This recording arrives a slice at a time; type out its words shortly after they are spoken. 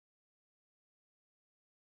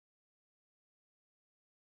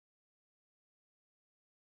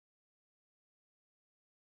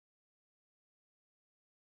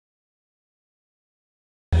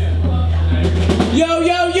Yo,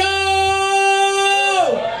 yo, yo!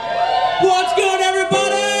 What's good,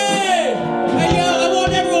 everybody? Hey, yo, I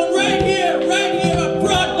want everyone right here up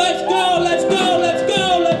front. Let's go, let's go, let's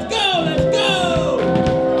go, let's go, let's go!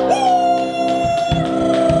 Woo!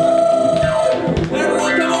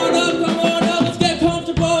 Everyone, come on up, let's get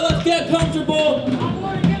comfortable,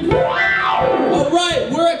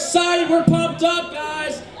 Alright, we're excited, we're pumped up,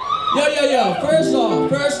 guys. Yo, yo, yo, first off,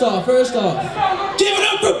 give it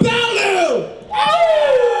up for Balu!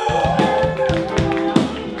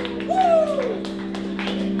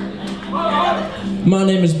 My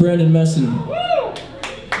name is Brandon Messon.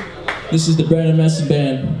 This is the Brandon Messon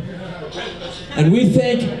Band. And we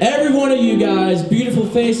thank every one of you guys, beautiful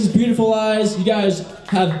faces, beautiful eyes, you guys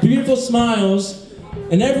have beautiful smiles,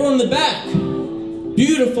 and everyone in the back,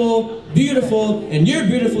 beautiful, beautiful, and you're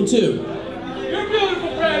beautiful too. You're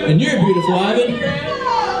beautiful, Brandon. And you're beautiful, Ivan.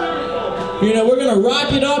 You know, we're gonna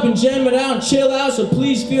rock it up and jam it out and chill out, so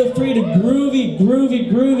please feel free to groovy.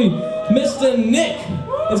 Mr. Nick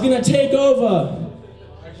is gonna take over.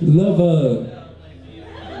 Lover.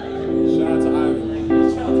 Shout out to Ivan.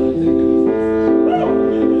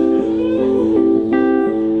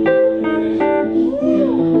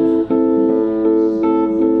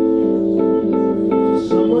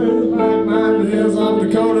 Somewhere in the Black Mountain Hills of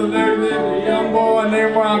Dakota, there lived a young boy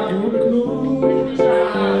named Rocky.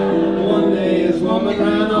 One day his woman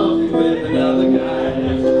ran off with another guy.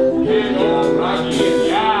 And old Rocky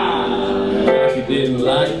and Rocky didn't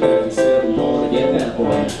like that. He said, I'm gonna get that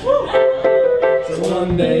boy. So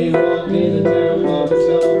one day he walked into town, bought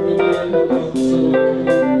himself a reminder of the song.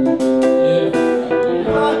 Yeah.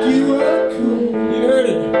 Rocky was cool. You heard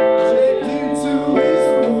it. Take him to his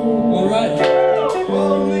room. Alright.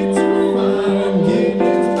 Only to find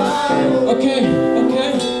Gideon's Bible. Okay.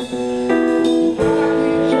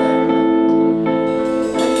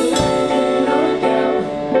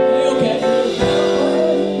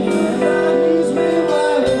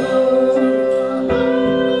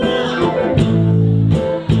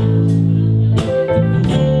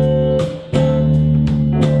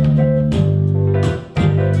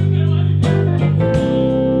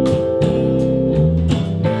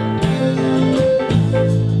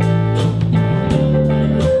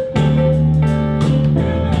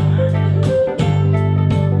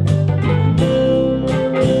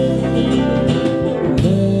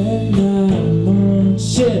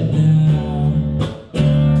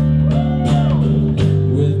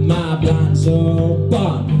 So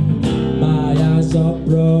bummed, my eyes are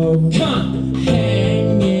broken,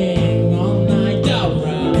 hanging all night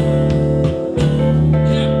around.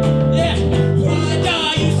 Yeah. What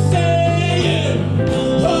are you saying?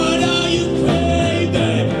 What are you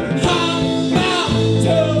craving? How about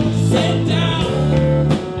to sit down?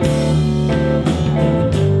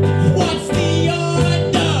 What's the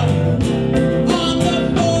order on the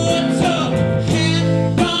board to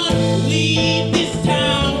have fun, leave this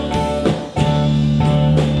town?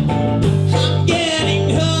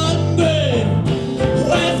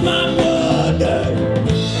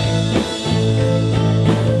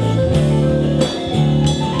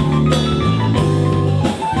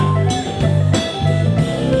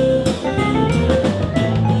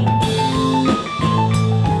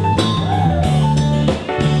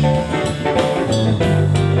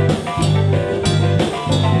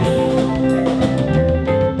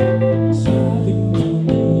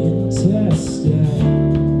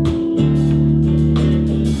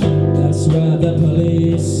 The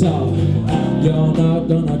police are, you're not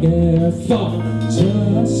gonna get far.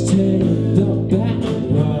 Just take the back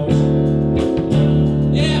road.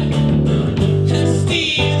 Yeah, and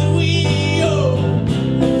steer the wheel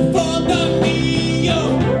for the Neo.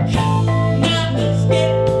 Not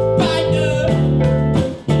skip fighter.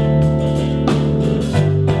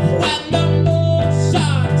 When the moon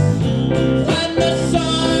shines, when the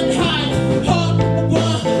sun hides, all I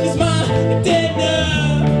want is my dinner.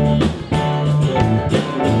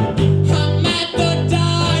 I'm at the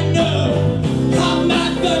diner.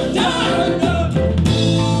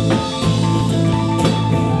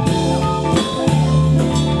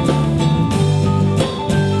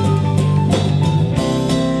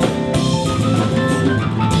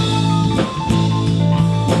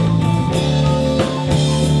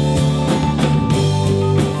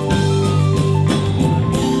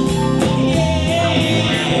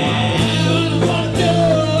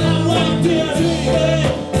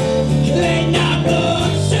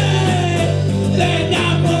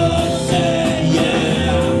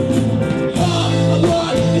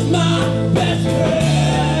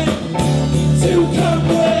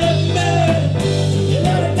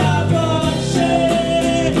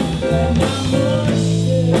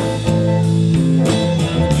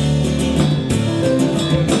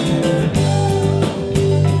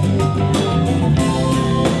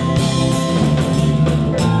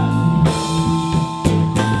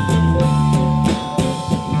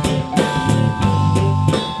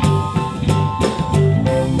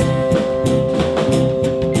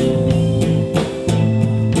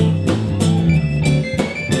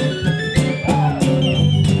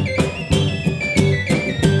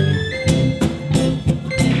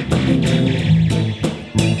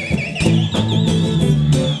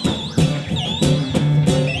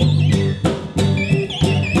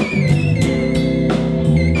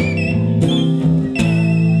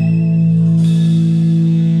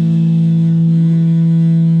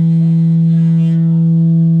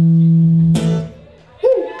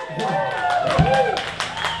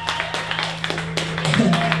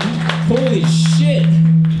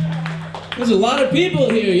 of people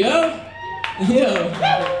here, yo. Yo.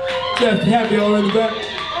 Jeff, happy all in the back.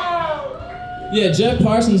 Yeah, Jeff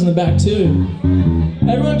Parsons in the back too.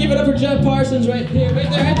 Everyone give it up for Jeff Parsons right here, right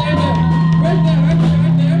there, right there, right there. Right there, right there,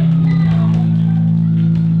 right there.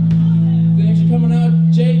 Thanks for coming out,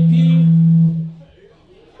 JP.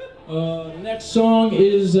 Next song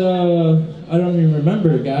is, I don't even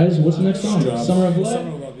remember, guys. What's the next song? Summer of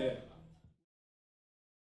Love?